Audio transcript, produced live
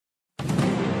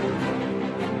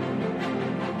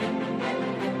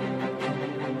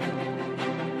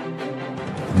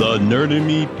The Nerd in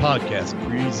Me podcast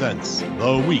presents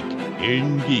The Week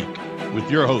in Geek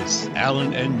with your hosts,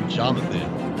 Alan and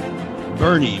Jonathan,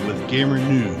 Bernie with Gamer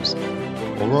News,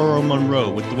 Aurora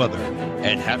Monroe with the weather,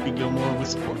 and Happy Gilmore with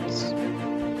sports.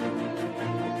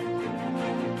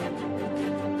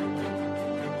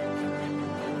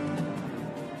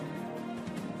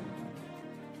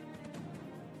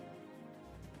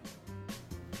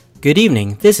 Good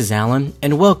evening, this is Alan,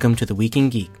 and welcome to The Week in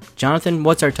Geek. Jonathan,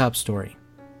 what's our top story?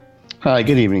 Hi,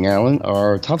 good evening, Alan.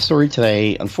 Our top story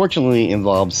today, unfortunately,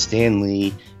 involves Stan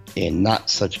Lee in not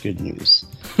such good news.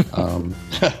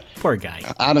 Poor guy.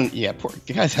 The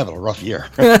guy's having a rough year.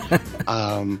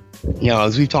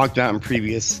 As we've talked about in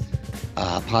previous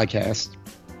podcasts,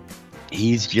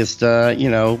 he's just,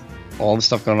 all the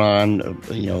stuff going on,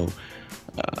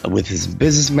 with his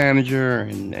business manager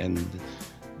and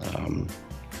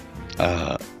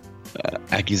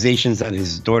accusations that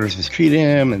his daughters mistreated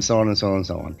him, and so on and so on and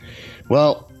so on.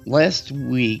 Well, last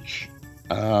week,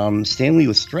 Stan Lee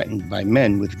was threatened by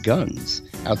men with guns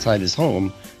outside his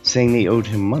home, saying they owed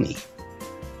him money.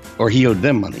 Or he owed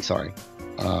them money, sorry.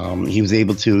 He was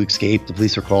able to escape, the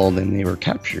police were called, and they were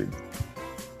captured.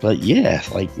 But yeah,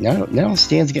 now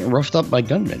Stan's getting roughed up by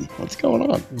gunmen. What's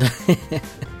going on?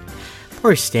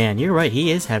 Poor Stan, you're right,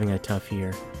 he is having a tough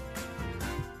year.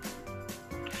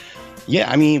 Yeah,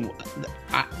 I mean,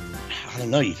 I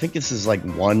don't know. You think this is like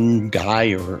one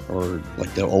guy or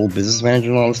like the old business manager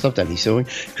and all the stuff that he's suing?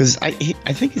 Because I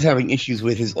think he's having issues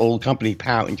with his old company,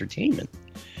 POW Entertainment.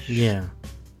 Yeah.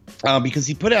 Because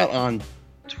he put out on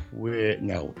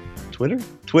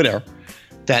Twitter,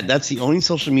 that's the only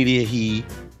social media he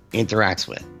interacts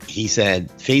with. He said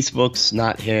Facebook's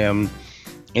not him,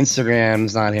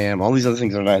 Instagram's not him, all these other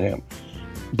things are not him.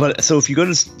 But so if you go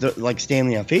to Stan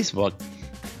Lee on Facebook,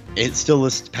 it still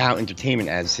lists POW Entertainment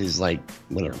as his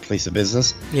place of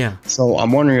business. Yeah. So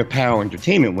I'm wondering if POW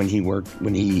Entertainment, when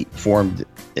he formed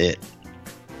it,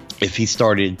 if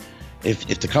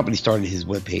the company started his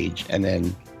webpage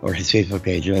or his Facebook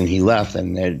page, and then he left,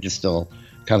 and they're just still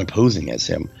kind of posing as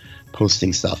him,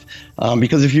 posting stuff.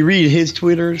 Because if you read his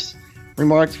Twitter's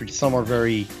remarks, which some are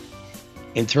very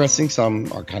interesting,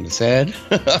 some are kind of sad.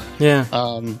 Yeah.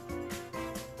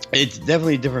 It's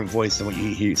definitely a different voice than what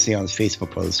you see on his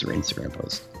Facebook posts or Instagram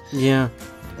posts. Yeah.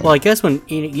 Well, I guess when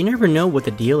you never know what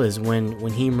the deal is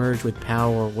when he merged with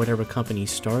POW or whatever company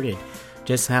started,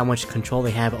 just how much control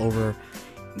they have over,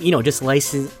 just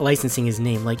licensing his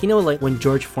name. Like when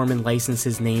George Foreman licensed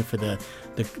his name for the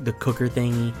cooker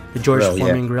thingy, the George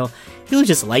Foreman grill, he was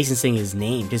just licensing his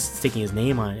name, just sticking his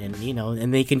name on it, and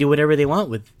they can do whatever they want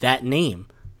with that name,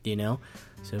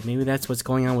 So maybe that's what's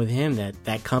going on with him,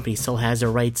 that company still has the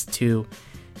rights to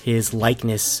his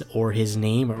likeness or his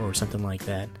name or something like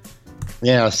that.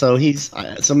 Yeah, so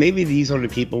maybe these are the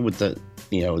people with did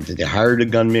they hire the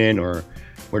gunman, or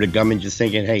the gunman just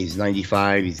thinking, hey, he's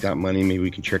 95, he's got money, maybe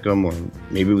we can trick him, or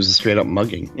maybe it was a straight up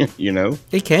mugging,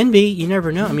 It can be, you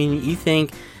never know. I mean, you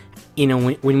think,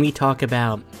 when we talk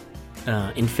about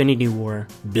Infinity War,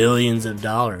 billions of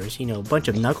dollars, a bunch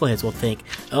of knuckleheads will think,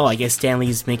 oh, I guess Stan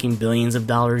Lee's making billions of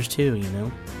dollars too,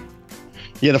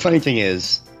 Yeah, the funny thing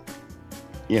is,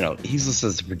 he's listed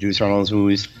as a producer on all those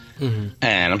movies, and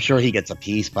I'm sure he gets a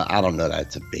piece, but I don't know that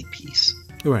it's a big piece.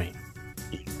 Right.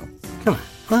 Come on.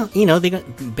 Well, they got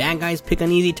bad guys pick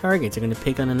on easy targets. They're going to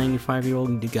pick on a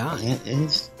 95-year-old guy. It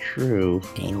is true.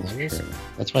 It's true.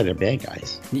 That's why they're bad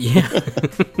guys. Yeah.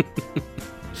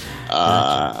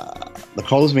 The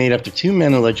call was made after two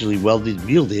men allegedly wielded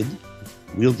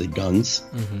guns.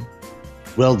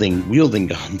 Wielding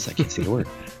guns. I can't say the word.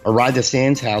 Arrived at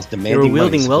Stan's house demanding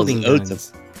money. Welding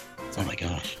guns. Oh my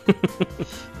gosh.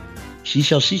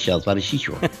 Seashells by the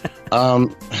seashore. The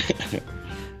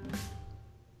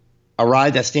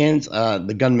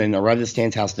gunman arrived at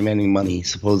Stan's house demanding money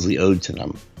supposedly owed to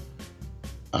them.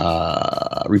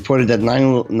 Reported that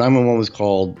 911 was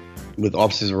called, with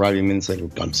officers arriving minutes later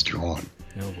with guns drawn.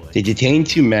 Oh boy. They detained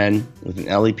two men, with an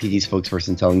LAPD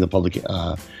spokesperson telling the public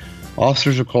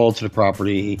officers were called to the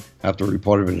property after a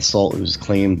report of an assault. It was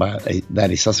claimed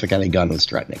that a suspect had a gun and was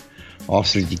threatening.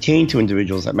 Officers detained two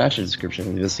individuals that matched the description,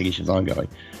 and the investigation is ongoing.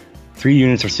 3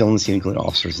 units are still on the scene, including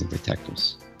officers and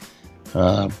detectives.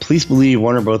 Police believe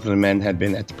one or both of the men had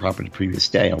been at the property the previous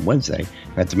day, on Wednesday,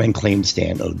 and that the men claimed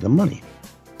Stan owed them money.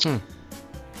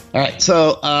 All right,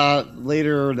 so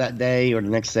later that day or the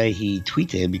next day, he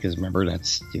tweeted, because remember,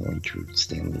 that's the only true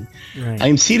Stan Lee. Right. I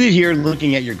am seated here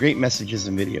looking at your great messages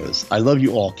and videos. I love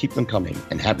you all. Keep them coming,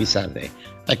 and happy Saturday.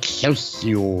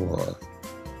 Excelsior.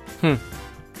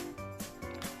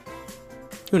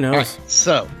 Who knows? Right,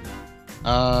 so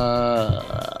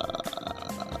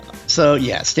So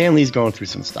yeah, Stan Lee's going through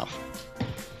some stuff.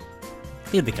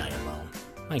 Leave the guy alone.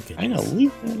 My goodness. I know,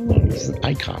 leave him alone. He's an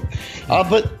icon.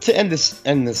 But to end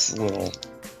this little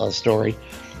story,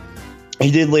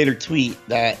 he did later tweet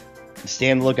that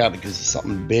stand look out because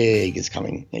something big is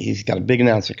coming. He's got a big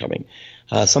announcement coming.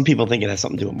 Some people think it has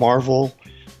something to do with Marvel.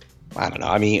 I don't know.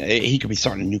 I mean, he could be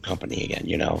starting a new company again,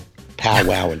 you know,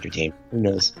 Powwow Entertainment. Who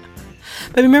knows?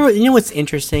 But remember, you know what's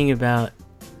interesting about,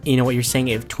 you know, what you're saying?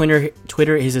 If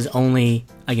Twitter is his only,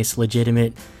 I guess,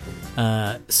 legitimate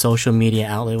social media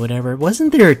outlet, whatever.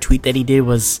 Wasn't there a tweet that he did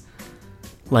was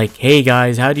like, "Hey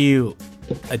guys, how do you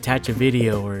attach a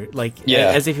video?" Or like,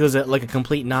 as if he was like a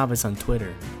complete novice on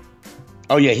Twitter.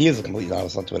 Oh yeah, he is a complete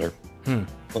novice on Twitter.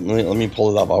 Let me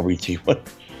pull it up. I'll read to you.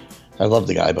 I love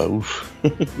the guy, but oof.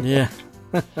 Yeah.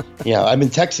 Yeah, I've been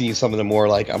texting you some of them more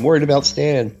like, I'm worried about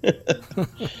Stan.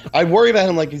 I worry about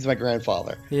him like he's my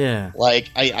grandfather. Yeah. Like,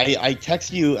 I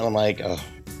text you and I'm like, oh,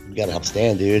 you gotta help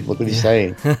Stan, dude. Look what he's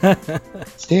saying.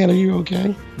 Stan, are you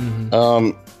okay?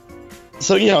 Mm-hmm.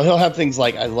 So, you know, he'll have things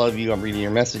like, I love you, I'm reading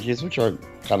your messages, which are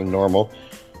kind of normal.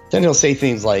 Then he'll say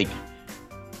things like,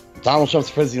 Donald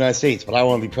Trump's president of the United States, but I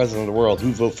want to be president of the world.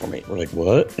 Who vote for me? We're like,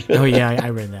 what? Oh, yeah, I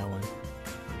read that one.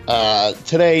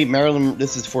 Today,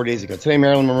 this is 4 days ago. Today,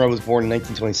 Marilyn Monroe was born in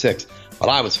 1926, but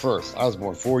I was first. I was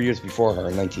born 4 years before her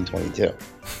in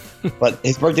 1922. But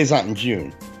his birthday's not in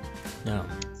June. No.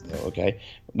 So, okay.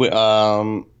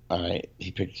 All right.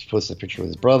 He posted a picture of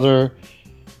his brother.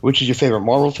 Which is your favorite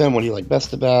Marvel film? What do you like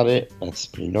best about it? That's a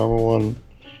pretty normal one.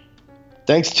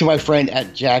 Thanks to my friend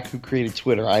at Jack who created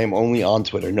Twitter. I am only on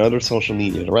Twitter, no other social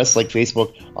media. The rest, like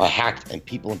Facebook, are hacked and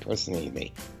people impersonate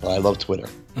me. But I love Twitter.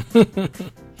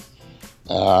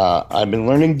 I've been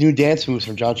learning new dance moves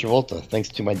from John Travolta, thanks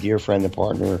to my dear friend and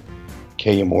partner,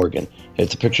 Kaya Morgan.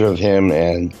 It's a picture of him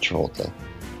and Travolta.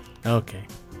 Okay.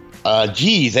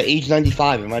 Geez, at age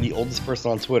 95, am I the oldest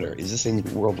person on Twitter? Is this a new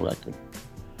world record?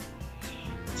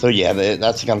 So yeah,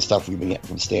 that's the kind of stuff we've been getting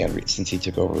from Stan since he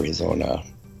took over his own.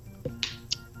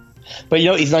 But you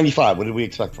know, he's 95. What did we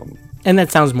expect from him? And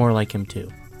that sounds more like him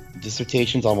too.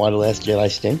 Dissertations on why The Last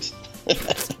Jedi stinks.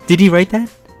 Did he write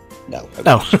that? No.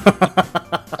 Oh.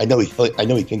 I know he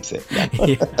thinks it. No.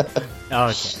 Yeah. Oh,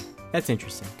 okay. That's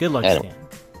interesting. Good luck, Anyway.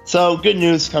 Stan. So good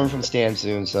news coming from Stan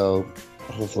soon. So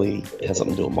hopefully it has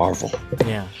something to do with Marvel.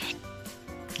 Yeah.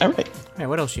 All right. All right.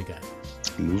 What else you got?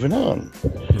 Moving on.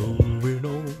 Moving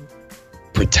on.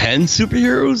 Pretend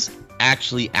superheroes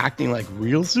actually acting like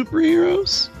real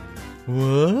superheroes?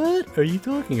 What are you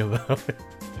talking about?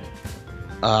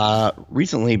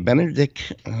 Recently,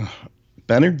 Benedict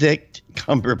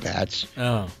Cumberbatch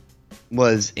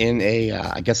was in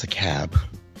I guess a cab.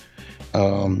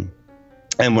 And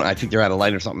when I think they're at a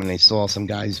light or something, and they saw some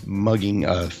guys mugging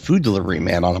a food delivery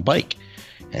man on a bike.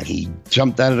 And he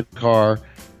jumped out of the car,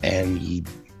 and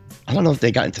I don't know if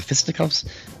they got into fisticuffs,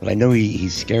 but I know he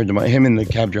scared them. Him and the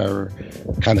cab driver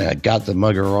kind of got the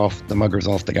muggers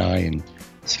off the guy and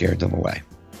scared them away.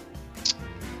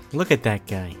 Look at that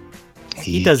guy.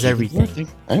 He does everything.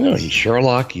 I know. He's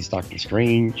Sherlock. He's Doctor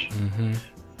Strange. Mm-hmm.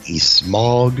 He's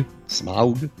Smaug.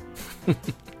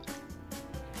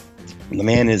 The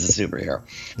man is a superhero.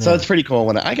 Yeah. So it's pretty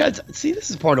cool. This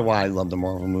is part of why I love the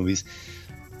Marvel movies.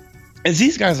 Is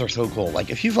these guys are so cool. Like,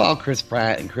 if you follow Chris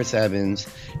Pratt and Chris Evans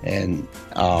and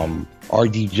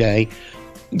RDJ,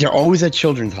 they're always at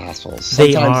children's hospitals.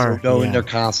 Sometimes they'll go in their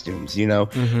costumes, you know.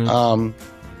 Mm-hmm.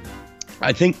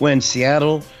 I think when the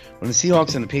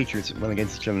Seahawks and the Patriots went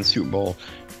against each other in the Super Bowl,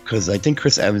 because I think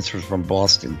Chris Evans was from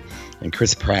Boston and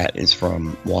Chris Pratt is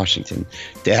from Washington,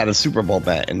 they had a Super Bowl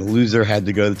bet, and the loser had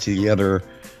to go to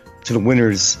the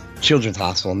winner's children's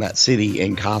hospital in that city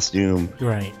in costume.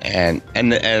 Right. And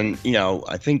you know,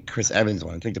 I think Chris Evans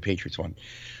won. I think the Patriots won.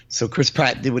 So Chris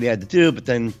Pratt did what he had to do, but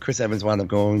then Chris Evans wound up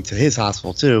going to his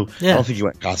hospital too. Yeah. I don't think he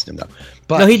went in costume though.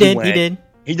 But no, he did.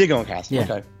 He did go in costume. Yeah.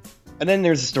 Okay. And then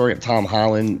there's a story of Tom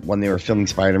Holland when they were filming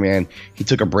Spider-Man. He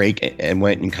took a break and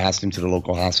went in costume to the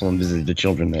local hospital and visited the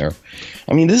children there.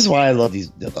 I mean, this is why I love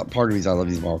these. Part of the reason I love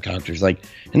these Marvel characters. Like,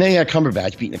 and then you got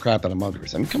Cumberbatch beating the crap out of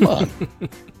muggers. I mean, come on.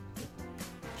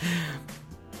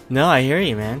 No, I hear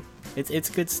you, man. It's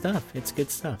good stuff. It's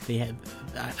good stuff.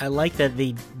 I like that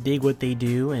they dig what they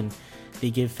do and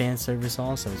they give fan service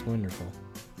also. It's wonderful.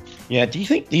 Yeah. Do you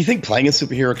think playing a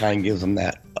superhero kind of gives them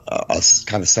that a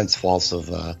kind of sense false of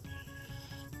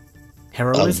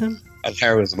heroism? Of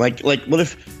heroism. Like what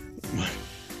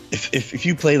if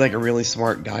you play like a really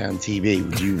smart guy on TV,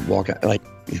 would you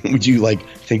would you like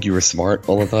think you were smart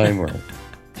all the time, or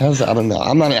how's that? I don't know.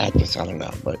 I'm not an actress. I don't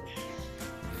know, but.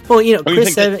 Well, you know,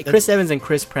 Chris Evans and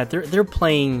Chris Pratt, they're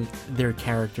playing their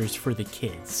characters for the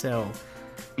kids. So,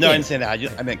 No, Yeah. I didn't say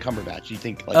that. I meant Cumberbatch. You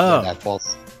think like Oh. that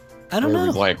false? I don't where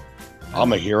he's know. like,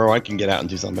 I'm a hero. I can get out and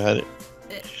do something about it.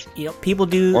 You know, people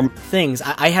do Or- things.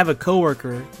 I have a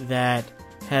coworker that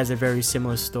has a very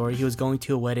similar story. He was going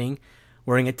to a wedding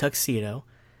wearing a tuxedo,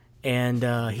 and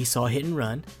he saw a hit and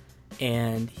run,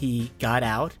 and he got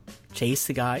out, chased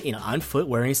the guy, on foot,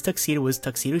 wearing his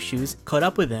tuxedo shoes, caught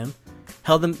up with them,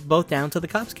 held them both down till the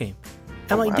cops came.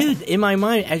 I'm like, wow. dude, in my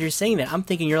mind, as you're saying that, I'm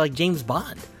thinking you're like James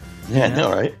Bond. Yeah, I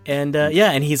know, right? And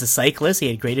and he's a cyclist. He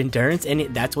had great endurance,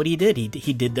 and that's what he did.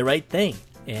 He did the right thing.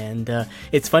 And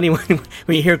it's funny when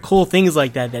you hear cool things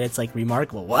like that it's like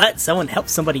remarkable. What? Someone helped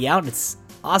somebody out. It's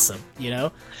awesome,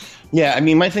 Yeah, I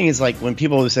mean, my thing is like when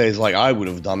people say is like I would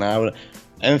have done that,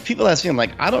 and if people ask me, I'm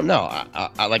like, I don't know.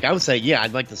 I would say, yeah,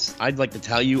 I'd like to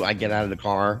tell you I get out of the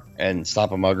car and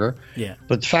stop a mugger. Yeah.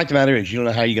 But the fact of the matter is, you don't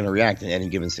know how you're going to react in any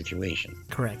given situation.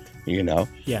 Correct.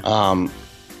 Yeah.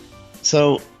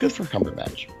 So good for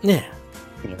Cumberbatch. Yeah.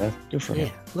 Good for Yeah.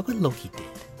 him. Look what Loki did.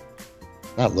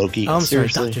 Not Loki. Oh, I'm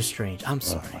seriously. sorry, Doctor Strange. I'm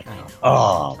sorry. my I know.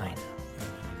 God. Oh. I know.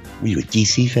 Were you a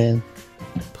DC fan?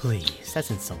 Please, that's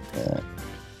insulting.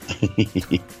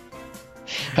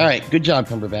 All right, good job,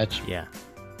 Cumberbatch. Yeah.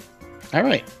 All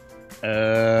right,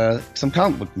 some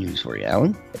comic book news for you,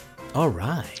 Alan. All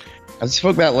right. As we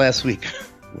spoke about last week,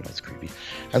 well, that's creepy.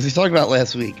 As we talked about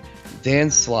last week,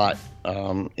 Dan Slott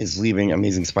is leaving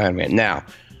Amazing Spider-Man. Now,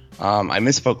 I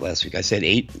misspoke last week. I said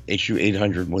issue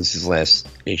 800 was his last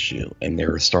issue, and they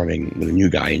were starting with a new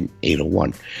guy in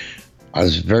 801. I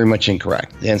was very much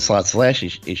incorrect. Dan Slott's last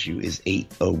issue is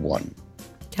 801.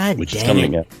 God Which is dang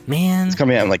coming it, out. man. It's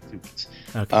coming out in like 2 weeks.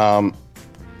 Okay.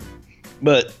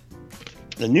 But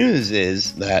the news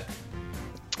is that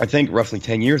I think roughly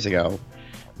 10 years ago,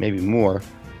 maybe more,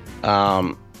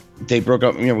 they broke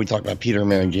up. We talked about Peter and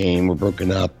Mary Jane were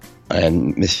broken up,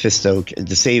 and Mephisto,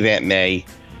 to save Aunt May,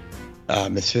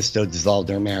 Mephisto dissolved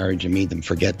their marriage and made them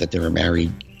forget that they were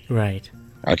married. Right.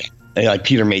 Okay. And, like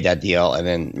Peter made that deal, and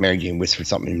then Mary Jane whispered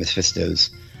something in Mephisto's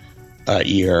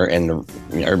ear, and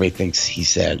everybody thinks she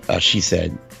said,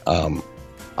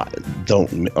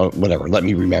 "Don't whatever, let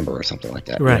me remember," or something like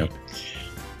that. Right.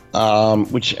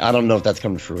 Which I don't know if that's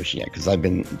come to fruition yet, because I've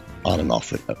been on and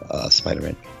off with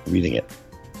Spider-Man reading it.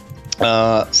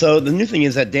 So the new thing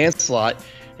is that Dan Slott,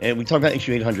 and we talked about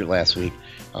issue 800 last week.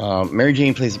 Mary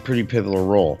Jane plays a pretty pivotal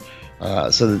role.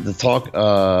 So the talk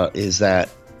is that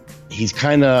he's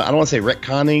kind of, I don't want to say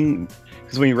retconning,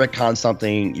 because when you retcon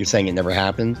something, you're saying it never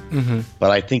happened. Mm-hmm.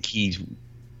 But I think he's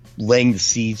laying the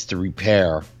seeds to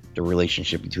repair the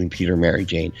relationship between Peter and Mary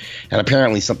Jane. And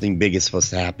apparently something big is supposed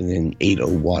to happen in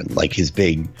 801, like his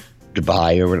big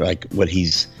goodbye, or like what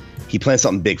he plans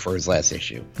something big for his last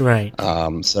issue. Right.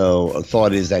 So a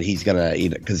thought is that he's gonna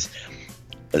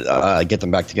get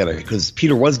them back together, because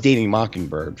Peter was dating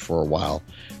Mockingbird for a while,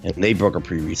 and they broke up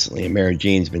pretty recently, and Mary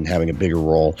Jane's been having a bigger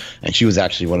role, and she was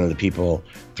actually one of the people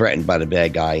threatened by the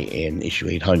bad guy in issue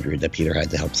 800 that Peter had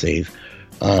to help save.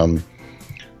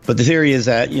 But the theory is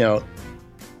that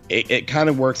it kind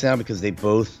of works out because they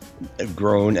both have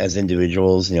grown as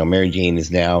individuals. Mary Jane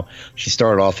she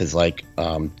started off as like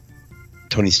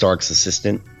Tony Stark's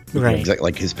assistant, Right.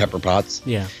 like his Pepper Potts.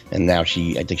 Yeah. And now I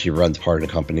think she runs part of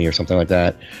the company or something like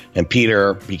that. And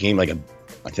Peter became like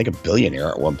a billionaire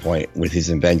at one point with his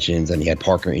inventions, and he had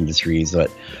Parker Industries, but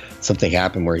something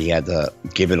happened where he had to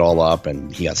give it all up,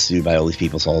 and he got sued by all these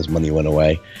people, so all his money went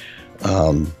away.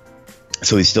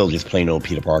 So he's still just plain old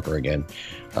Peter Parker again.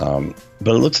 But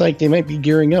it looks like they might be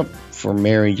gearing up for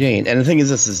Mary Jane. And the thing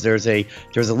is, there's a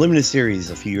limited series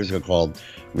a few years ago called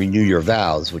Renew Your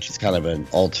Vows, which is kind of an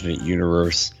alternate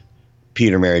universe.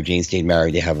 Peter and Mary Jane stayed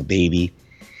married. They have a baby.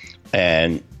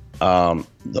 And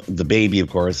the baby, of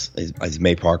course, is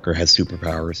May Parker, has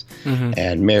superpowers. Mm-hmm.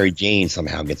 And Mary Jane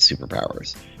somehow gets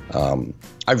superpowers.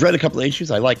 I've read a couple of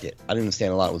issues. I liked it. I didn't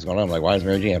understand a lot of what was going on. I'm like, why is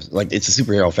Mary Jane it's a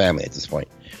superhero family at this point.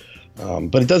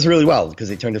 But it does really well because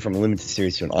they turned it from a limited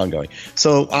series to an ongoing.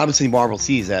 So obviously Marvel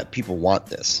sees that people want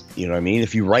this. You know what I mean?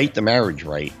 If you write the marriage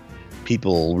right,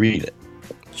 people will read it.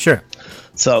 Sure.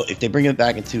 So if they bring it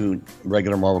back into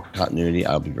regular Marvel continuity,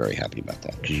 I'll be very happy about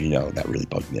that, because that really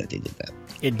bugged me that they did that.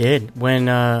 It did. When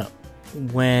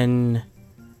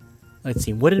let's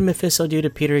see, what did Mephisto do to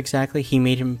Peter exactly? He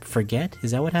made him forget?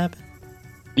 Is that what happened?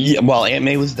 Yeah, well, Aunt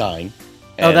May was dying.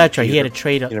 Oh, that's right. He Peter- had a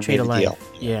trade Peter of made the life. deal.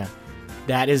 Yeah.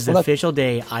 That is the Well, official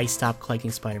day I stopped collecting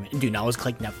Spider-Man. Dude, I was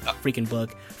collecting that freaking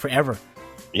book forever.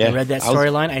 Yeah, I read that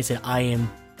storyline. I said, I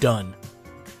am done.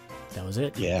 That was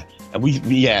it. Yeah, and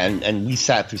we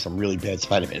sat through some really bad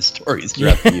Spider-Man stories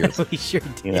throughout the years. We sure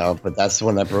did. But that's the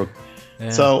one that broke. Yeah.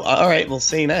 So, all right, well,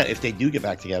 saying that, if they do get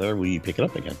back together, will you pick it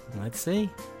up again? Let's see.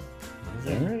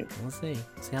 All right. We'll see.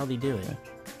 See how they do it.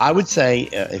 I would say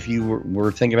if you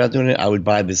were thinking about doing it, I would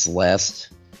buy this last.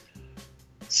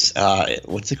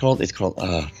 What's it called? It's called.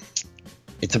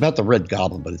 It's about the Red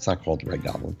Goblin, but it's not called the Red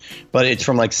Goblin. But it's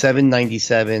from like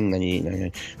 797, 98,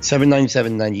 99,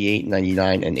 797, 98,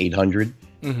 99, and 800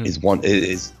 is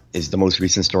the most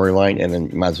recent storyline, and then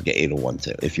you might as well get 801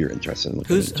 too if you're interested. In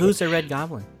Who's the Red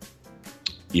Goblin?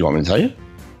 You want me to tell you?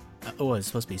 Oh, it's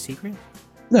supposed to be a secret?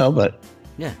 No, but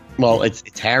yeah. Well, it's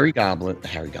Harry Goblin.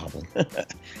 Harry Goblin.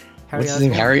 What's his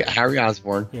name? Harry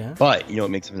Osborn. Yeah. But you know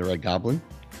what makes him the Red Goblin?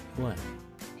 What?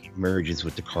 He merges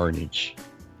with the Carnage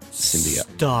symbiote.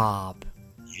 Stop.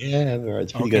 Yeah,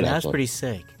 it's pretty good. That's pretty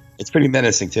sick. It's pretty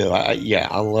menacing too.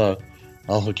 I'll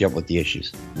hook you up with the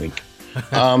issues. Wink.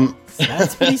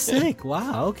 That's pretty sick.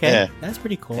 Wow. Okay. Yeah. That's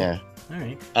pretty cool. Yeah. All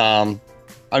right.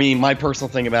 I mean, my personal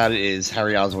thing about it is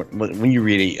Harry Osborn. When you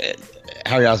read it,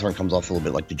 Harry Osborn comes off a little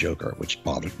bit like the Joker, which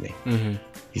bothered me. Mm-hmm.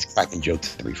 He's cracking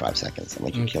jokes every 5 seconds. I'm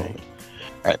like, you're killing me.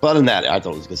 All right. But other than that, I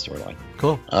thought it was a good storyline.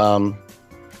 Cool.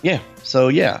 Yeah. So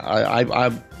yeah,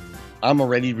 I'm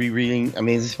already rereading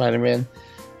Amazing Spider-Man.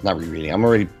 Not rereading. I'm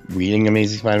already reading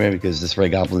Amazing Spider-Man because this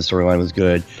Red Goblin storyline was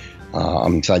good.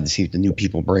 I'm excited to see what the new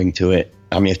people bring to it.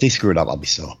 I mean, if they screw it up, I'll be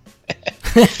so.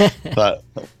 But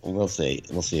we'll see.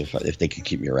 We'll see if they can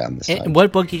keep me around this time.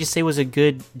 What book did you say was a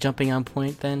good jumping on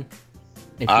point then?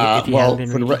 If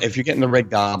you're getting the Red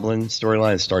Goblin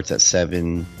storyline, it starts at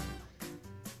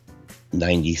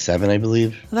 797, I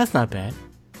believe. Well, that's not bad.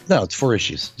 No, it's 4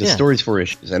 issues. The story's 4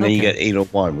 issues, and then you get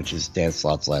 801, which is Dan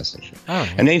Slott's last issue.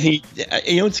 Oh. And anything,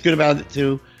 what's good about it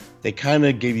too? They kind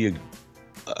of give you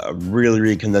a really,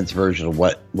 really condensed version of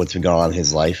what's been going on in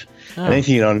his life. Oh. And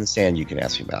anything you don't understand, you can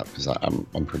ask me about because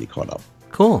I'm pretty caught up.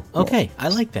 Cool. Okay, I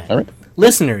like that. All right.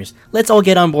 Listeners, let's all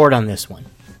get on board on this one.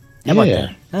 How about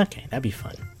that? Okay, that'd be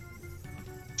fun.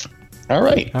 All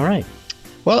right.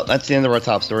 Well, that's the end of our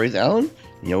top stories. Alan,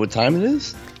 you know what time it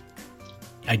is?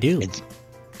 I do.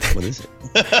 What is it?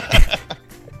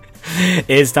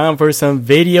 It's time for some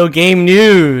video game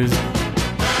news.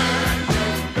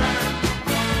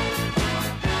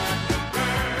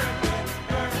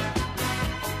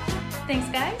 Thanks,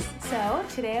 guys. So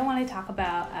today I want to talk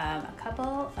about a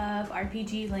couple of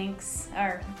RPG leaks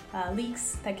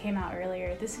that came out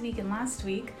earlier this week and last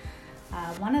week.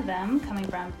 One of them coming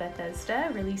from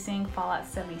Bethesda, releasing Fallout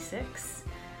 76.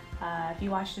 If you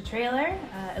watched the trailer,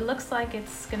 it looks like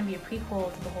it's going to be a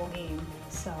prequel to the whole game,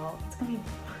 so it's going to be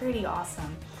pretty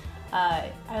awesome.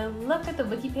 I looked at the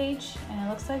wiki page, and it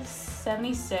looks like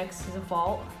 76 is a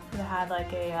vault that had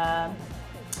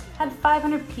had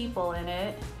 500 people in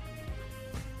it.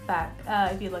 Back,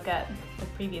 if you look at the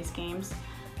previous games,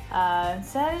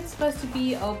 said it's supposed to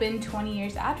be open 20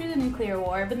 years after the nuclear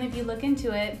war, but then if you look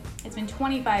into it, it's been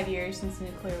 25 years since the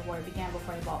nuclear war began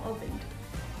before the vault opened.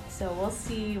 So we'll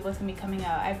see what's going to be coming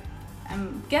out.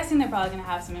 I'm guessing they're probably going to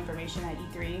have some information at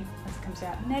E3 as it comes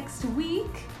out next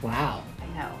week. Wow. I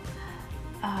know.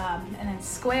 And then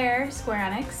Square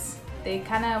Enix, they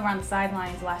kind of were on the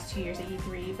sidelines the last 2 years at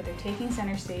E3, but they're taking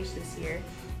center stage this year.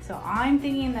 So I'm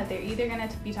thinking that they're either going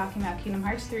to be talking about Kingdom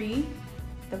Hearts 3,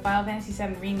 the Final Fantasy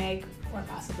VII Remake, or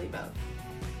possibly both.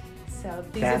 So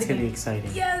that's going to be exciting.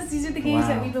 Yes, these are the games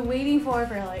that we've been waiting for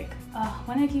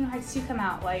when did Kingdom Hearts 2 come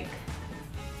out?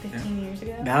 15 years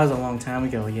ago? That was a long time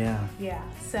ago, yeah. Yeah,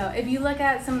 so if you look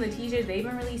at some of the teasers they've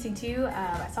been releasing too,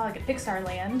 I saw a Pixar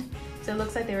Land, so it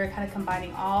looks like they were kind of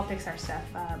combining all Pixar stuff.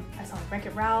 I saw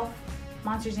Wreck-It Ralph,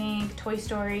 Monsters Inc., Toy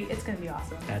Story. It's going to be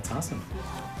awesome. That's awesome.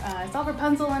 It's all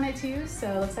Rapunzel in it too, so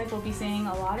it looks like we'll be seeing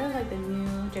a lot of the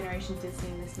new generation Disney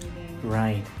in this new game.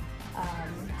 Right.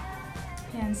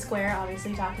 And Square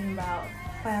obviously talking about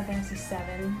Final Fantasy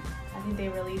VII. I think they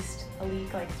released a leak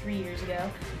 3 years ago.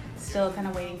 Still kind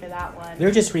of waiting for that one.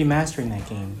 They're just remastering that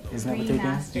game, isn't that what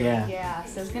they're doing? Yeah.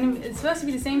 So it's supposed to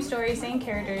be the same story, same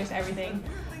characters, everything,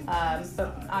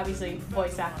 but obviously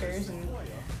voice actors and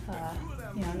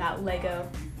not Lego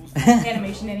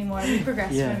animation anymore. We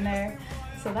progressed from there,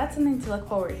 so that's something to look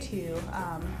forward to.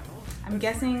 I'm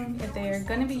guessing if they're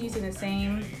going to be using the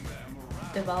same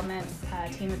development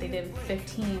team that they did with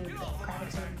 15, the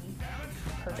graphics are going to be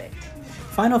perfect.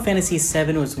 Final Fantasy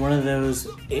VII was one of those,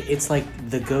 it's like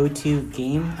the go-to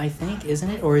game, I think, isn't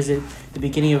it? Or is it the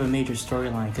beginning of a major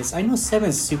storyline? Because I know 7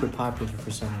 is super popular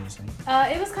for some reason.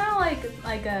 It was kind of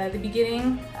like the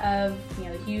beginning of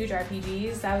the huge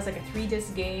RPGs. That was a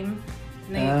 3-disc game.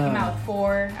 And they came out with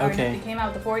 4. Okay. They came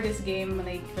out with the 4-disc game when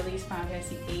they released Final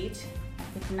Fantasy VIII. I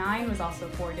think 9 was also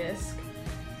 4-disc.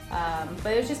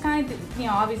 But it was just kind of,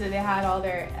 obviously they had all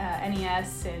their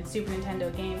NES and Super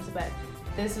Nintendo games, but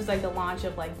this was like the launch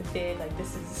of like the big, like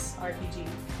this is RPG.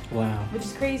 Wow. Which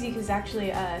is crazy because actually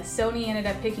Sony ended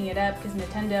up picking it up because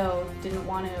Nintendo didn't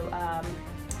want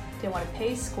to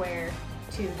pay Square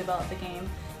to develop the game.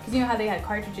 Because you know how they had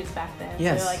cartridges back then.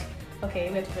 Yes. So they're like, okay,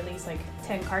 we have to release like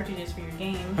 10 cartridges for your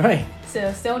game. Right.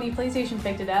 So Sony PlayStation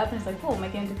picked it up and it's like, cool,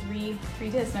 make it into three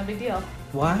discs, no big deal.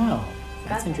 Wow.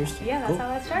 That's interesting. Yeah, that's Cool. how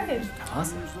that started.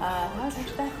 Awesome. That was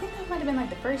actually, I think that might have been like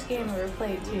the first game we ever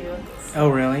played too. Oh,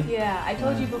 really? Yeah, I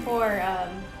told you before,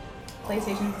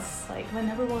 PlayStation's like my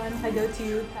number one. I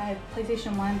had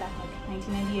PlayStation 1 back in like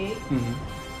 1998. Mm-hmm.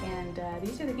 And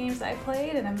these are the games that I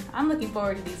played, and I'm looking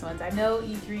forward to these ones. I know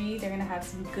E3, they're going to have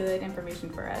some good information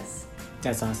for us.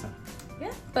 That's awesome.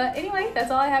 Yeah, but anyway,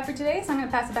 that's all I have for today, so I'm going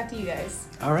to pass it back to you guys.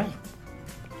 All right.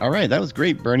 All right, that was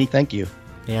great, Bernie. Thank you.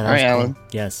 Yeah, All right, Alan. Cool.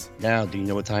 Yes. Now, do you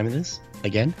know what time it is?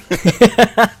 Again?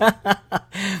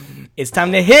 It's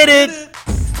time to hit it.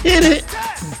 Hit it!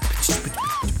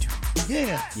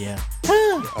 Yeah. Yeah.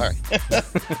 All right.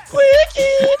 Quick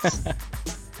hits!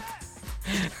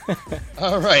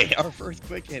 All right, our first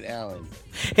quick hit, Alan.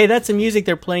 Hey, that's the music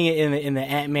they're playing it in the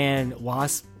Ant-Man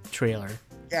Wasp trailer.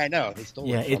 Yeah, I know. They stole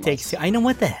Yeah, it from it takes. us. I know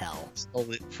what the hell.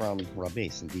 Stole it from Rob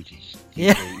Bass and DJ.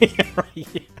 Yeah.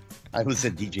 Right. I almost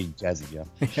said DJ Jazzy Joe.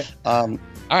 All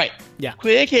right. Yeah.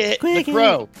 Quick hit. Quick The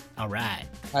Crow All right.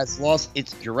 has lost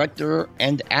its director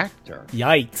and actor.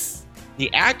 Yikes.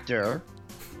 The actor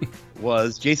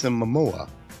was Jason Momoa.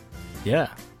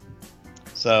 Yeah.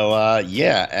 So,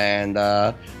 yeah, and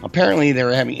apparently they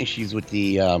were having issues with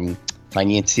the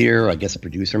financier, I guess a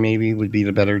producer maybe would be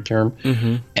the better term.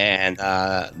 Mm-hmm. And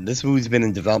this movie's been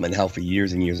in development hell for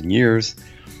years and years and years.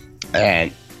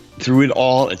 And through it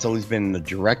all, it's always been the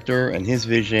director and his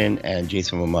vision and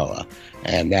Jason Momoa.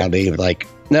 And now they've like,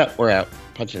 no, we're out.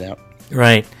 Punch it out.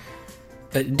 Right.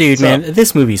 Dude, So- man,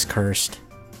 this movie's cursed.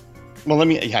 Well,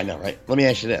 I know, right? Let me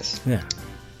ask you this. Yeah.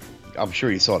 I'm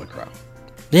sure you saw The Crow.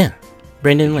 Yeah.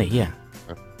 Brandon Lee, yeah.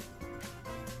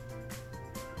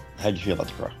 How'd you feel about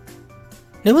The Crow?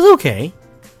 It was okay.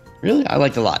 Really? I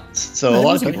liked it a lot. So No, a it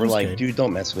lot was- of it people were was like, good. dude,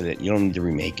 don't mess with it. You don't need to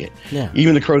remake it. Yeah.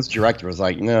 Even the Crow's director was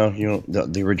like, no, you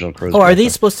don't, the original Crow's Oh, are they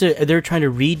director. supposed to? They're trying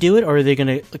to redo it, or are they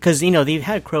gonna? Because they've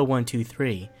had Crow 1, 2,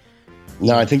 3.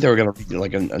 No, I think they were going to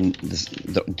like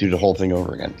do the whole thing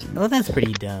over again. Oh, that's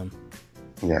pretty dumb.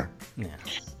 Yeah. Yeah.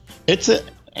 It's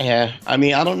I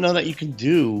mean, I don't know that you can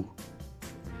do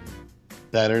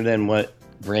better than what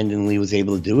Brandon Lee was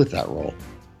able to do with that role.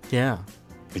 Yeah.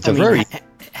 It's I a mean, very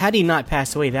had he not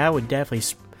passed away, that would definitely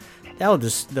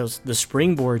the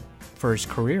springboard for his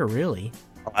career, really.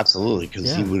 absolutely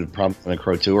because he Yeah. would have probably done a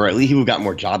Crow 2, or at least he would have got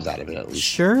more jobs out of it. At least.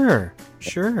 Sure.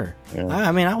 Yeah.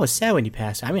 I mean, I was sad when he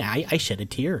passed. I mean, I shed a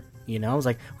tear. I was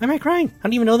like, why am I crying? I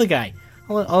don't even know the guy.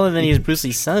 Other than he's Bruce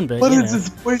Lee's son, but What you is know.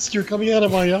 this moisture coming out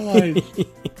of my eyes?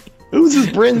 Who's this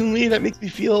Brandon Lee that makes me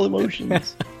feel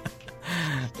emotions?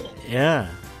 Yeah.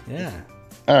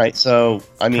 All right, so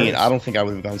I mean, Curse. I don't think I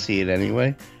would have gone to see it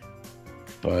anyway,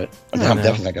 but I I'm don't know.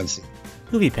 definitely not going to see it.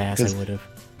 Movie pass, I 'Cause- would have.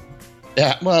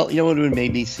 Yeah, well, you know what would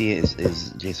made me see it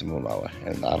is Jason Momoa,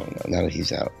 and I don't know now that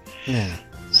he's out. Yeah.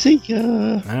 See ya.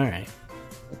 All right.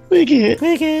 Wicked.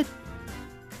 Wicked.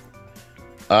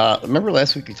 Remember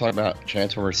last week we talked about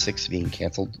Transformers 6 being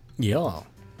canceled? Yeah.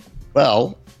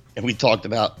 Well, and we talked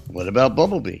about what about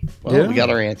Bumblebee? Well, Yeah. we got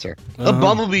our answer. The Uh-huh.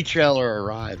 Bumblebee trailer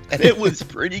arrived, and it was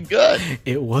pretty good.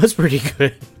 It was pretty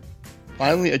good.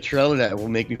 Finally, a trailer that will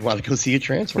make me want to go see a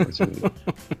Transformers movie.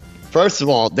 First of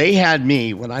all, they had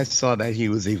me when I saw that he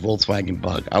was a Volkswagen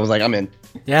Bug. I was like, I'm in.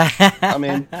 Yeah. I'm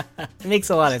in. It makes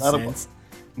a lot of Not a- sense.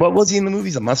 What was he in the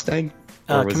movies? A Mustang?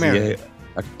 Or was Camaro. he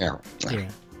a Camaro? Yeah.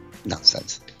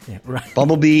 Nonsense. Yeah. Right.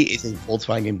 Bumblebee is a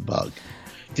Volkswagen Bug.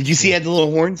 Did you see he had the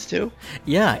little horns too?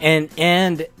 Yeah,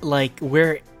 and like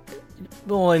in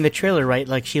the trailer, right?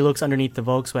 Like she looks underneath the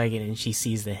Volkswagen and she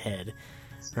sees the head,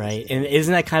 right? And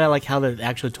isn't that kind of like how the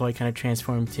actual toy kind of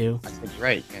transformed too? I think you're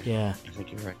right. Yeah. I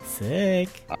think you're right. Sick.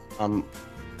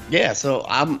 Yeah. So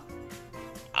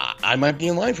I might be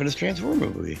in line for this Transformer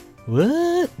movie.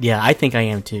 What? Yeah, I think I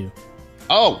am too.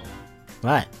 Oh,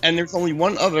 What? and there's only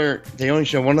one other. They only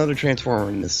show one other Transformer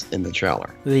in the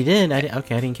trailer. They did?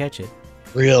 Okay, I didn't catch it.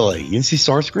 Really? You didn't see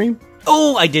Starscream?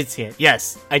 Oh, I did see it.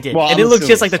 Yes, I did. Well, and I'm it looks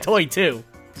just assuming like the so. toy too.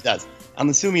 It does. I'm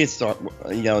assuming it's the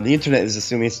internet is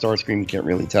assuming it's Starscream. You can't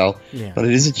really tell. Yeah. But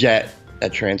it is a jet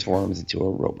that transforms into a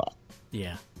robot.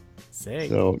 Yeah. Sick.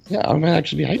 So yeah, I might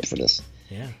actually be hyped for this.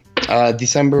 Yeah.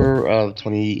 December of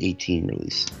 2018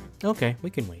 release. Okay, we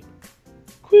can wait.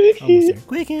 Quick Almost hit. there.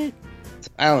 Quick hit.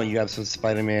 Alan, you have some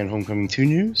Spider-Man Homecoming 2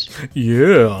 news?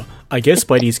 Yeah, I guess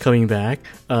Spidey's coming back.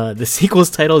 The sequel's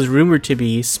title is rumored to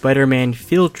be Spider-Man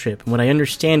Field Trip. And what I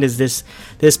understand is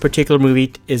this particular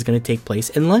movie is going to take place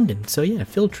in London. So yeah,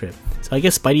 Field Trip. So I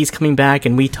guess Spidey's coming back,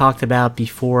 and we talked about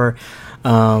before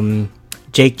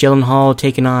Jake Gyllenhaal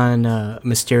taking on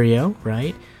Mysterio,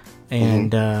 right?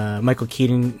 And Michael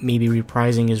Keaton maybe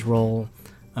reprising his role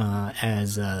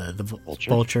as the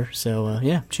Vulture. So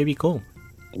yeah, should be cool.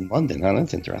 In London, huh?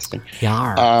 That's interesting.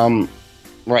 Yeah.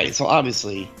 Right. So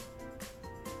obviously,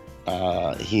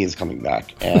 he is coming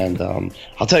back, and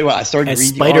I'll tell you what. I started to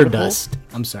read Spider the article. Dust.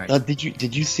 I'm sorry.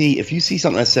 Did you see? If you see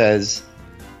something that says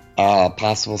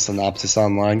possible synopsis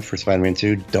online for Spider-Man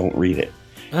 2, don't read it.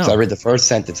 So I read the first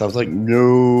sentence. I was like,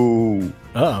 no.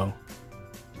 Uh-oh.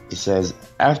 It says,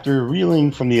 after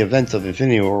reeling from the events of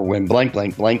Infinity War when blank,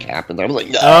 blank, blank happened. I was like,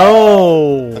 no.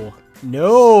 Oh,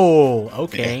 no.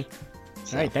 Okay.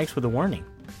 All right, thanks for the warning.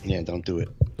 Yeah, don't do it.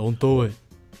 Don't do it.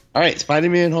 All right,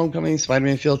 Spider-Man Homecoming,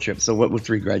 Spider-Man Field Trip. So what with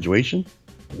 3 graduation?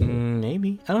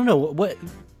 Maybe. I don't know. What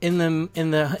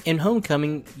in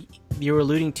Homecoming, you were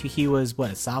alluding to he was,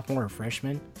 what, a sophomore or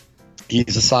freshman?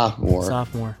 He's a sophomore.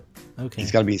 Sophomore. Okay.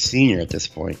 He's got to be a senior at this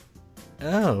point.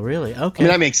 Oh, really? Okay. I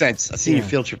mean, that makes sense. A senior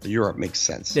field trip to Europe makes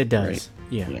sense. It does.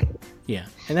 Right? Yeah.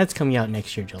 And that's coming out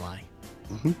next year, July.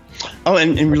 Mm-hmm. Oh,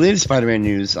 and in related Spider-Man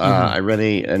news, I read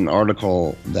an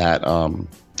article that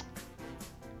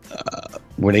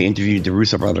where they interviewed the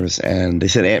Russo brothers, and they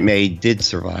said Aunt May did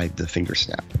survive the finger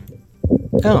snap.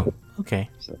 Oh, okay.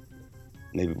 So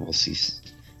maybe we'll see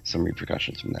some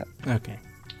repercussions from that. Okay.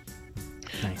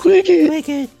 Nice.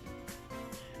 Quicket!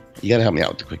 You gotta help me out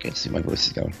with the quicket. See, my voice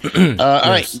is going. All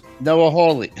right, Noah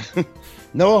Hawley.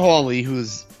 Noah Hawley,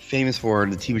 who's famous for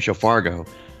the TV show Fargo,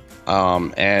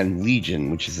 and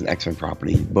Legion, which is an X-Men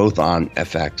property, both on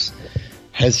FX,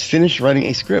 has finished writing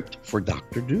a script for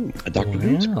Doctor Doom. A Doctor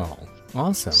Doom script.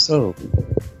 Awesome. So,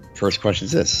 first question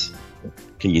is this: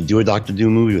 can you do a Doctor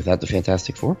Doom movie without the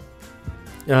Fantastic Four?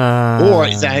 Or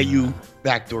is that how you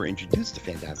backdoor introduce the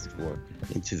Fantastic Four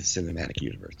into the cinematic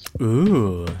universe?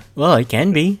 Ooh, well, it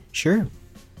can be, sure.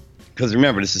 Because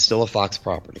remember, this is still a Fox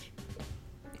property.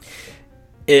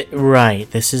 Right,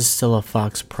 this is still a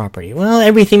Fox property. Well,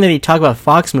 everything that you talk about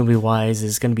Fox movie-wise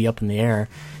is going to be up in the air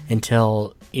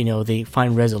until, they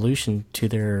find resolution to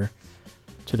their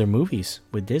movies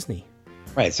with Disney.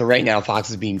 Right, so right now Fox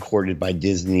is being courted by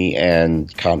Disney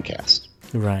and Comcast.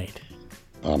 Right.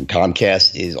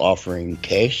 Comcast is offering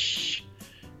cash.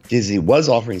 Disney was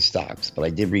offering stocks, but I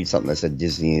did read something that said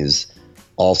Disney is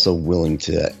also willing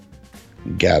to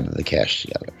gather the cash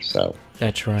together. So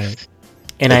that's right.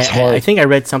 And I think I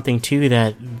read something too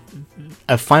that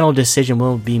a final decision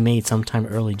will be made sometime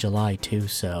early July too.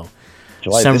 So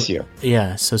July this year.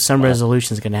 Yeah. So some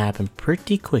resolution is going to happen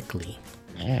pretty quickly.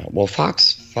 Yeah. Well,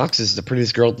 Fox is the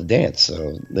prettiest girl at the dance,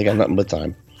 so they got nothing but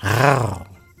time. Oh.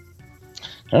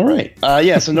 All right.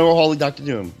 So Noah Hawley, Doctor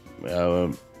Doom.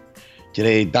 Did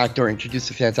a doctor introduce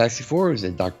the Fantastic Four, or is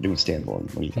it Doctor Doom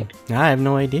standalone? What do you think? I have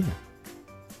no idea.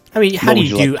 I mean, how do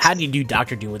you do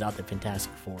Doctor Doom without the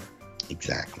Fantastic Four?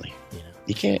 Exactly.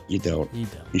 You can't. You don't. You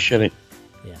don't. You shouldn't.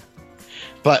 Yeah.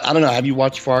 But I don't know. Have you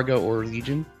watched Fargo or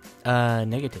Legion?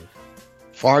 Negative.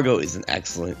 Fargo is an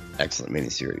excellent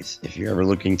miniseries. If you're ever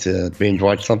looking to binge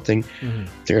watch something,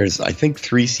 there's I think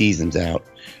 3 seasons out.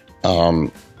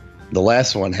 The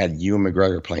last one had Ewan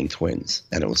McGregor playing twins,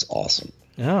 and it was awesome.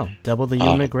 Oh, double the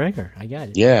Ewan McGregor. I got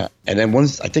it. Yeah, and then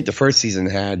I think the first season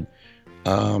had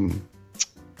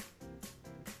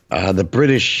the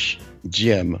British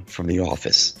Jim from The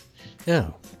Office.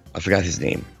 Oh. I forgot his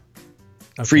name.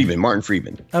 Okay. Martin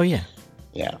Freeman. Oh, yeah.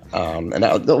 Yeah, and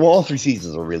all 3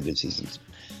 seasons are really good seasons.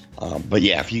 But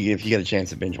yeah, if you get a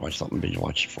chance to binge watch something, binge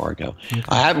watch Fargo. Okay.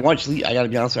 I haven't watched. I got to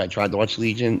be honest with you. I tried to watch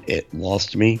Legion. It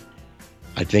lost me.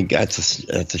 I think that's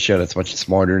a show that's much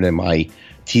smarter than my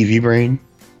TV brain.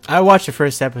 I watched the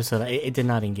first episode. It did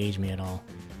not engage me at all.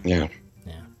 Yeah.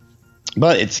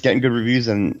 But it's getting good reviews,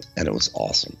 and it was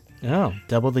awesome. Oh,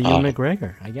 double the Ewan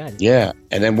McGregor. I got it. Yeah,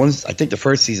 and then I think the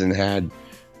first season had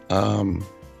the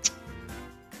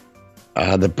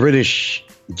British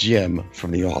Jim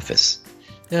from The Office.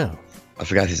 Oh. I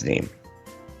forgot his name.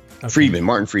 Okay.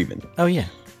 Martin Freeman. Oh, yeah.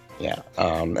 Yeah,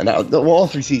 and all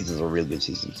 3 seasons are really good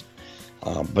seasons.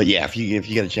 But yeah, if you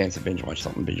get a chance to binge watch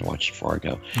something, binge watch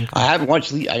Fargo. Okay. I haven't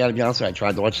watched. I got to be honest with you. I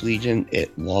tried to watch Legion.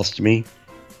 It lost me.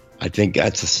 I think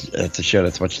that's a show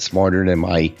that's much smarter than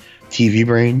my TV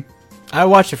brain. I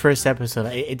watched the first episode.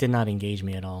 It did not engage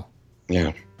me at all.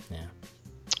 Yeah.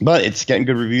 But it's getting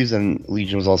good reviews, and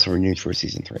Legion was also renewed for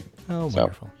season 3. Oh,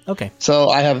 wonderful. Okay. So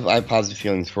I have positive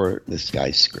feelings for this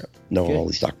guy's script. Noah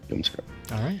Hawley's Doctor Doom script.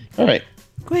 All right.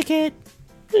 Quick hit.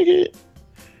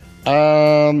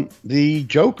 The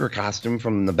Joker costume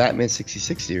from the Batman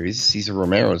 66 series, Cesar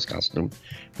Romero's costume,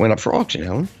 went up for auction,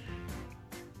 Alan.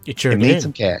 It sure It did. made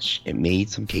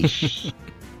some cash.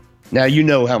 Now you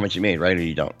know how much it made, right? Or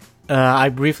you don't? I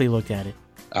briefly looked at it.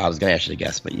 I was going to ask you to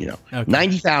guess, but you know. Okay.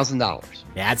 $90,000.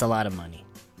 That's a lot of money.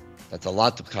 That's a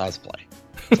lot to cosplay.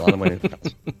 That's a lot of money to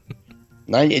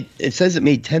cosplay. It says it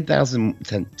made 10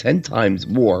 times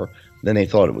more than they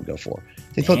thought it would go for.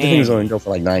 They thought the thing was only going to go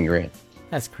for like $9,000.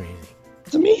 That's crazy.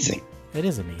 It's amazing. It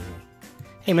is amazing.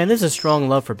 Hey, man, there's a strong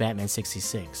love for Batman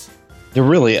 66. They're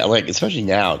really, like, especially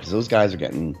now, because those guys they're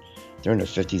in their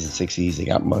 50s and 60s. They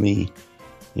got money.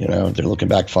 You know, they're looking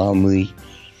back fondly.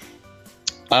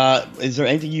 Is there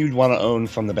anything you'd want to own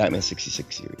from the Batman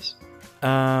 66 series?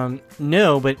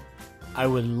 No, but I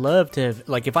would love to have,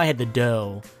 like, if I had the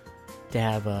dough, to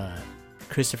have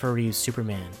Christopher Reeve's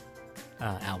Superman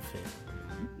outfit.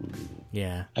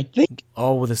 Yeah. I think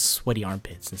all with the sweaty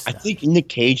armpits and stuff. I think Nick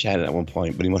Cage had it at one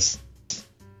point, but he must.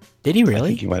 Did he really? I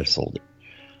think he might have sold it.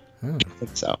 Oh. I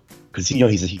think so, because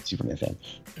he's a huge Superman fan.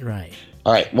 Right.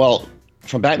 All right. Well,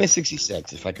 from Batman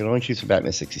 66, if I could only choose from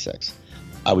Batman 66,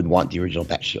 I would want the original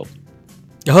Bat Shield.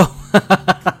 Oh.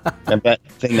 Remember that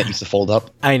thing that used to fold up?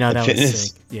 I know, that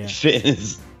was sick. Yeah. Fit in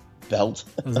his belt.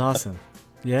 That was awesome.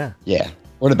 Yeah. Yeah.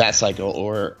 Or the Batcycle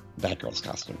or Batgirl's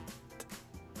costume.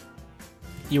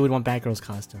 You would want Batgirl's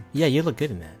costume. Yeah, you look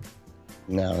good in that.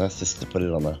 No, that's just to put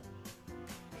it on the...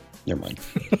 Never mind.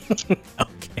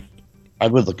 Okay. I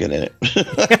would look good in it.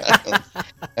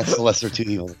 That's the lesser two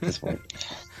evils at this point.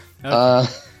 Okay.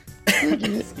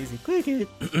 Excuse me. Quick hit.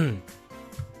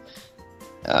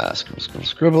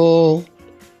 Scribble.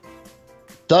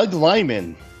 Doug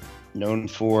Liman, known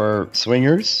for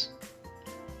Swingers,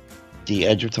 The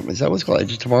Edge of Tomorrow. Is that what it's called?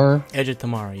 Edge of Tomorrow? Edge of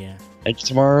Tomorrow, yeah. Edge of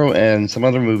Tomorrow and some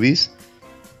other movies,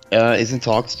 is in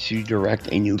talks to direct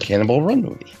a new Cannonball Run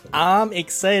movie. I'm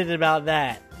excited about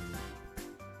that.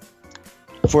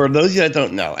 For those of you that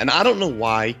don't know, and I don't know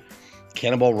why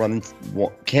Cannonball Run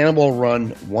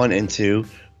 1 and 2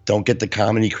 don't get the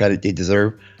comedy credit they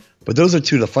deserve, but those are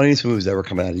two of the funniest movies ever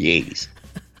coming out of the 80s.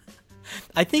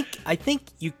 I think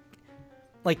you,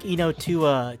 like, you know, to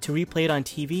replay it on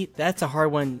TV, that's a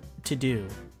hard one to do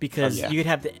because you could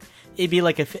have it'd be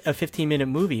like a 15-minute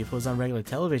movie if it was on regular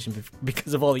television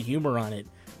because of all the humor on it.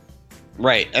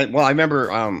 Right. Well, I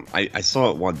remember I saw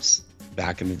it once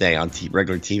back in the day on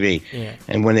regular TV,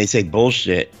 and when they say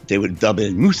bullshit, they would dub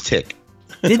in Moose Tick.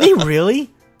 Did they really?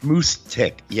 Moose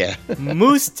Tick, yeah.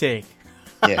 Moose Tick.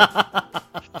 Yeah.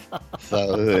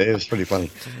 So it was pretty funny.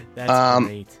 That's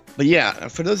great. But yeah,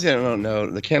 for those of you that don't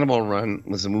know, the Cannonball Run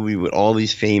was a movie with all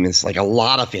these famous, like a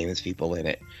lot of famous people in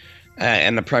it.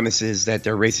 And the premise is that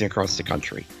they're racing across the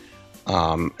country.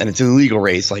 And it's an illegal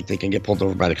race, like they can get pulled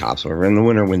over by the cops or whatever, and the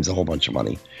winner wins a whole bunch of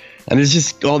money. And it's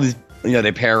just all these, you know,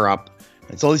 they pair up.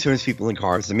 It's all these famous people in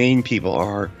cars. The main people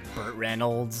are Burt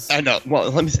Reynolds. I know.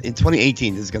 Well, in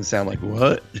 2018, this is going to sound like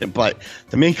what? But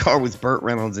the main car was Burt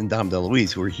Reynolds and Dom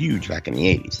DeLuise, who were huge back in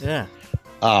the 80s. Yeah.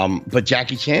 But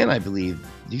Jackie Chan, I believe,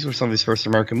 these were some of his first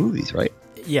American movies, right?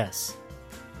 Yes.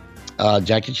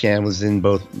 Jackie Chan was in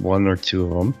both one or two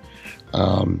of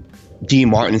them. Dean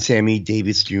Martin and Sammy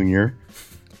Davis Jr.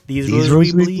 These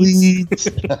rosary bleeds.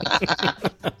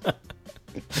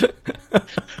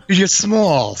 You're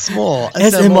small.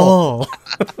 SMO.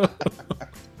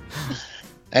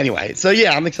 Anyway, so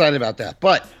yeah, I'm excited about that.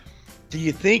 But do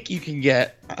you think you can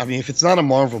get, I mean, if it's not a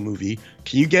Marvel movie,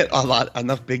 can you get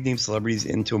enough big name celebrities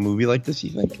into a movie like this, you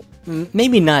think?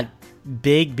 Maybe not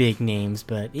big names,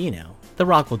 but, you know, The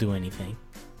Rock will do anything.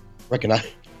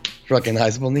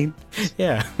 Recognizable name?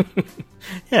 Yeah.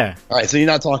 Yeah. All right, so you're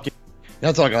not talking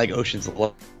like Ocean's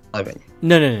 11.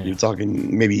 No. You're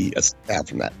talking maybe a step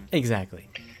from that. Exactly.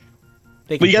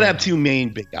 But you got to have two main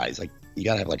big guys. Like, you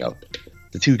got to have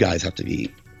the two guys have to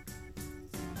be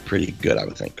pretty good, I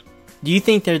would think. Do you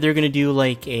think they're going to do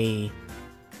like a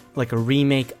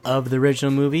remake of the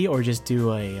original movie, or just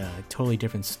do a totally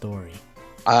different story?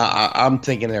 I'm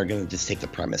thinking they're going to just take the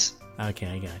premise. Okay,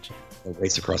 I gotcha.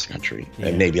 Race across the country,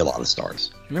 and maybe a lot of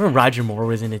stars. Remember Roger Moore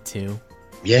was in it too.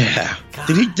 Yeah. God.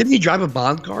 Didn't he drive a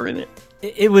Bond car in it?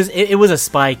 It was a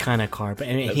spy kind of car, but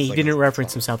he like didn't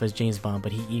reference himself as James Bond,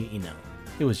 but he you know,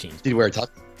 it was James. Did he wear a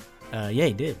tuck? Yeah,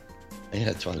 he did. Yeah,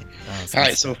 that's funny. All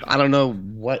right, so I don't know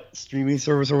what streaming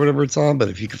service or whatever it's on, but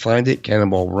if you can find it,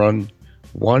 Cannonball Run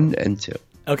 1 and 2.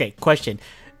 Okay, question.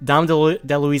 Dom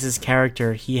DeLuise's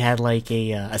character, he had like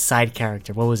a side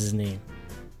character. What was his name?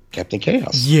 Captain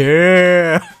Chaos.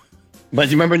 Yeah. But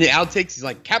you remember in the outtakes, he's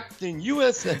like, Captain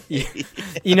USA.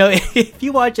 You know, if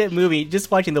you watch that movie,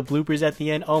 just watching the bloopers at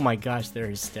the end, oh my gosh, they're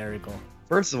hysterical.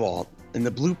 First of all, in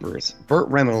the bloopers, Burt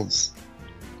Reynolds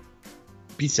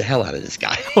beats the hell out of this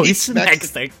guy. Oh, he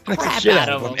smacks the crap shit out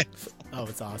of him. Oh,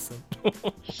 it's awesome.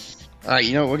 All right,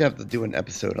 you know, we're going to have to do an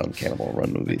episode on Cannonball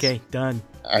Run movies. Okay, done.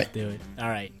 All right. Let's do it. All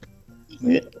right.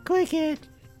 Yeah. Click it.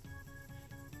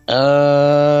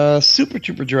 Super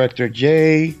Trooper director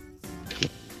Jay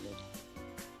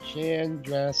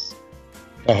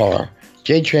Chandrasekhar.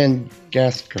 Jay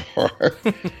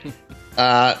Chandrasekhar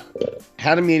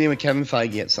had a meeting with Kevin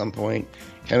Feige at some point.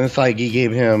 Kevin Feige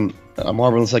gave him a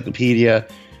Marvel Encyclopedia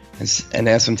and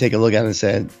asked him to take a look at it and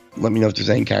said, let me know if there's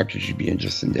any characters you'd be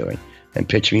interested in doing and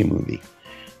pitch me a movie.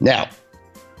 Now,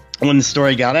 when the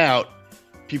story got out,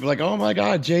 people were like, oh my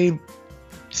God,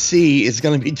 JC is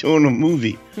going to be doing a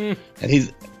movie.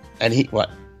 And he, what?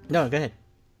 No, go ahead.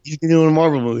 He's doing a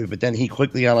Marvel movie, but then he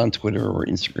quickly got on Twitter or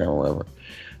Instagram or wherever.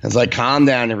 It's like, calm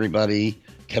down, everybody.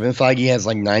 Kevin Feige has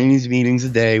like 9 of these meetings a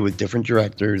day with different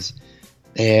directors,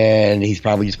 and he's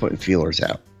probably just putting feelers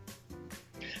out.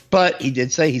 But he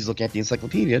did say he's looking at the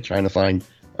encyclopedia, trying to find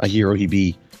a hero he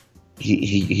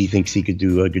thinks he could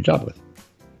do a good job with.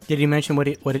 Did he mention what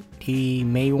he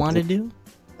may want to do?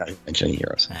 Not mention any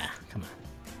heroes. Ah, come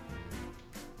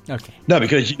on. Okay. No,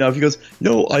 because if he goes,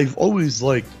 no, I've always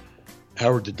liked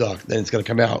Howard the Duck, then it's going to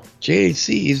come out,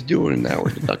 JC is doing an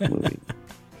Howard the Duck movie.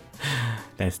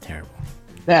 That's terrible.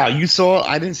 Now,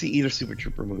 I didn't see either Super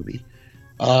Trooper movie.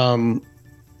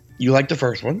 You liked the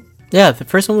first one? Yeah, the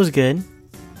first one was good.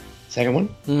 Second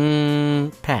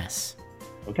one? Pass.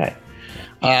 Okay.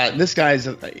 This guy's,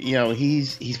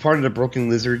 he's part of the Broken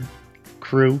Lizard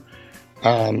crew.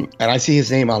 And I see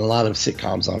his name on a lot of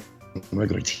sitcoms on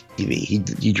regular TV.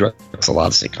 He directs a lot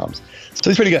of sitcoms. So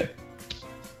he's pretty good.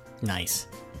 Nice.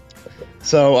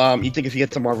 So you think if he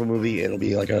gets a Marvel movie, it'll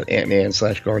be like an Ant-Man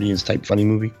 / Guardians type funny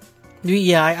movie?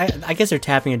 Yeah, I guess they're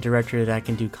tapping a director that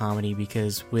can do comedy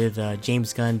because with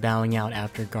James Gunn bowing out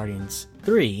after Guardians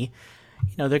 3,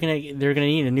 they're gonna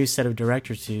need a new set of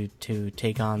directors to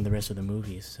take on the rest of the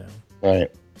movies. So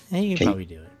right, you can probably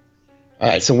do it. All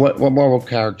right. So what Marvel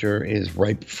character is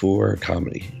ripe for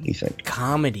comedy? You think?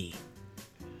 Comedy.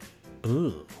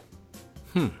 Ooh.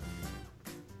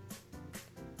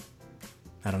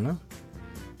 I don't know.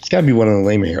 It's got to be one of the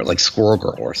lamer here, like Squirrel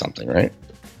Girl or something, right?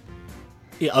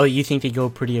 Yeah, oh, you think they go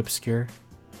pretty obscure?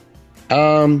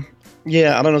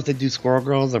 Yeah, I don't know if they do Squirrel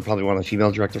Girls. They probably want a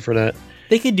female director for that.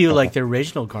 They could do like the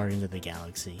original Guardians of the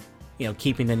Galaxy.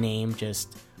 Keeping the name,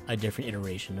 just a different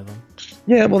iteration of them.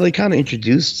 Yeah, well, they kind of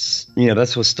introduced,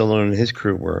 that's what Stallone and his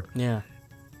crew were. Yeah.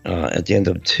 At the end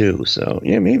of 2, so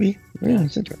yeah, maybe. Yeah,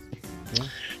 it's interesting. Yeah.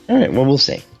 All right, well, we'll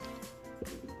see.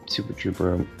 Super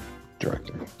Trooper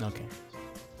director. Okay.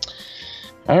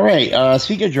 All right.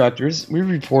 Speaking of directors, we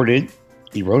reported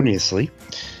erroneously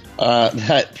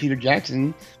that Peter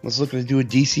Jackson was looking to do a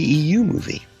DCEU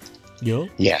movie. Yo.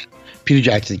 Yeah. Peter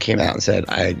Jackson came out and said,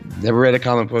 I never read a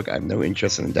comic book. I have no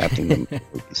interest in adapting them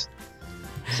movies.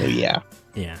 So, yeah.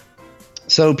 Yeah.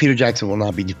 So, Peter Jackson will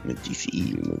not be doing a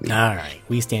DCEU movie. All right.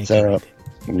 We stand corrected.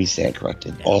 We stand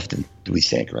corrected. Yeah. Often do we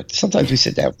stand corrected. Sometimes we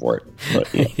sit down for it.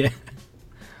 But, yeah. Yeah.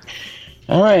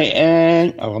 All right.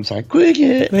 And, I'm sorry. Quick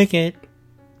Hit.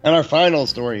 And our final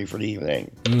story for the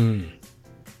evening.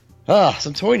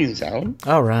 Some toy news, Alan.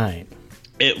 All right.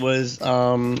 It was,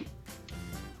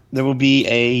 there will be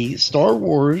a Star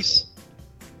Wars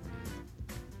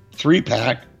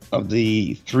 3-pack of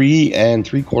the 3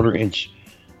 3/4 inch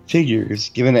figures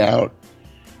given out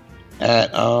at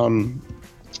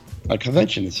a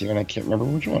convention this year, and I can't remember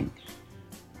which one.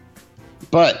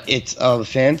 But it's a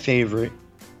fan favorite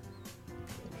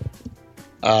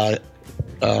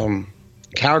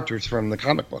characters from the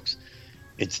comic books.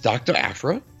 It's Dr.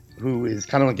 Aphra, who is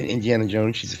kind of like an Indiana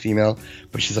Jones. She's a female,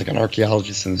 but she's like an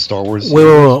archaeologist in the Star Wars. Wait,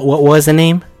 what was the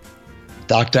name?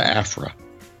 Dr. Aphra.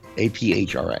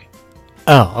 Aphra.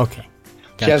 Oh, okay.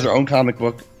 Gotcha. She has her own comic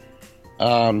book.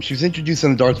 She was introduced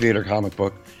in the Darth Vader comic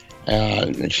book,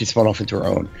 and she spun off into her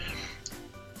own.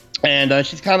 And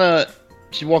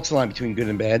she walks the line between good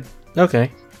and bad.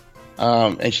 Okay.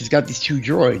 And she's got these 2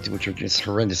 droids, which are just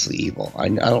horrendously evil. I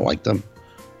don't like them,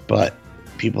 but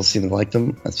people seem to like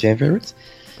them as fan favorites.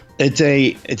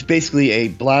 It's basically a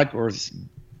black or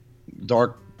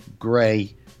dark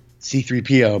gray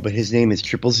C-3PO, but his name is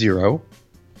 000.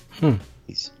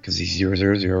 Because he's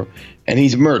 000, and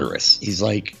he's murderous. He's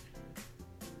like,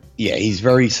 yeah, he's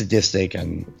very sadistic,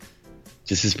 and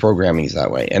just his programming is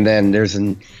that way. And then there's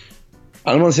I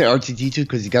don't want to say R2-D2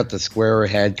 because he's got the square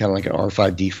head, kind of like an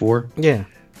R5-D4. Yeah.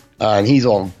 And he's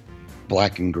all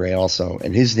black and gray also,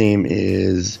 and his name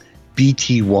is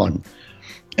BT1.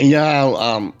 And you know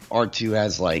how R2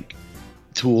 has like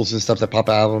tools and stuff that pop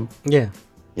out of him? Yeah.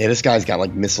 Yeah, this guy's got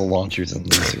like missile launchers and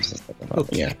lasers and stuff like that.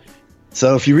 Okay. Yeah.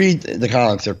 So if you read the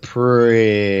comics, they're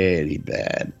pretty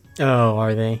bad. Oh,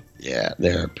 are they? Yeah,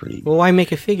 they're pretty. Well, why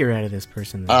make a figure out of this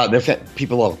person then?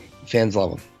 People love them. Fans love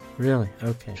them. Really?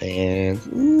 Okay. Fans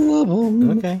love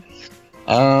them. Okay.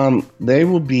 They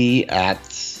will be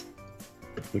at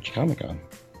which Comic-Con?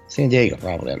 San Diego,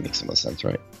 probably. That makes the most sense,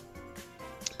 right?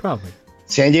 Probably.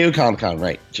 San Diego Comic-Con,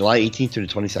 right? July 18th to the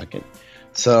 22nd.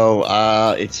 So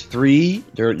it's three.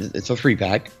 It's a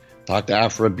 3-pack. Dr.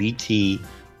 Aphra, BT,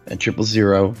 and 000.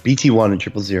 BT1 and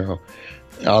 000.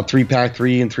 3-pack,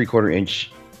 3 3/4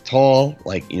 inch tall,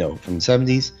 like from the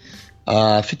 70s.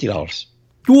 $50.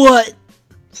 What?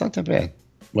 It's not that bad.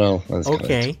 Well, that's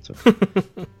okay.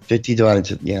 $50 divided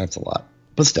to it's a lot,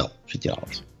 but still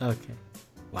 $50. Okay.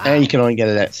 Wow. And you can only get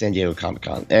it at San Diego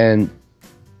Comic-Con and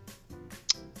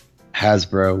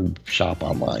Hasbro shop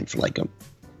online for like a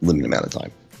limited amount of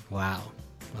time. Wow.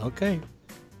 Okay.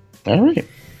 All right.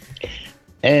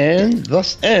 And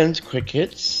thus ends Quick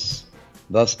Hits.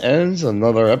 Thus ends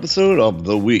another episode of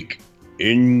The Week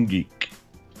in Geek.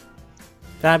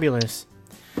 Fabulous.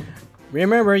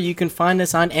 Remember, you can find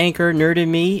us on Anchor, Nerd and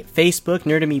Me, Facebook,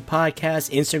 Nerd and Me Podcast,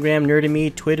 Instagram, Nerd and Me,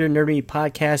 Twitter, Nerd and Me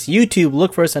Podcast, YouTube,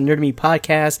 look for us on Nerd and Me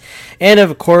Podcast, and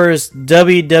of course,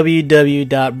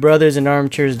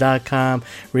 www.brothersandarmchairs.com,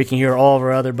 where you can hear all of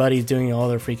our other buddies doing all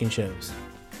their freaking shows.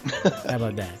 How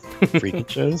about that? Freaking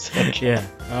shows? Okay.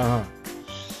 Yeah.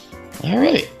 All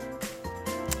right.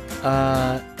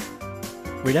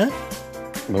 We're done?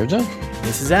 We're done.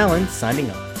 This is Alan,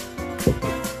 signing off.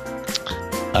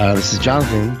 This is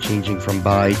Jonathan, changing from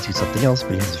bye to something else,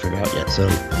 but he hasn't figured out yet, so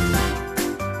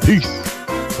peace.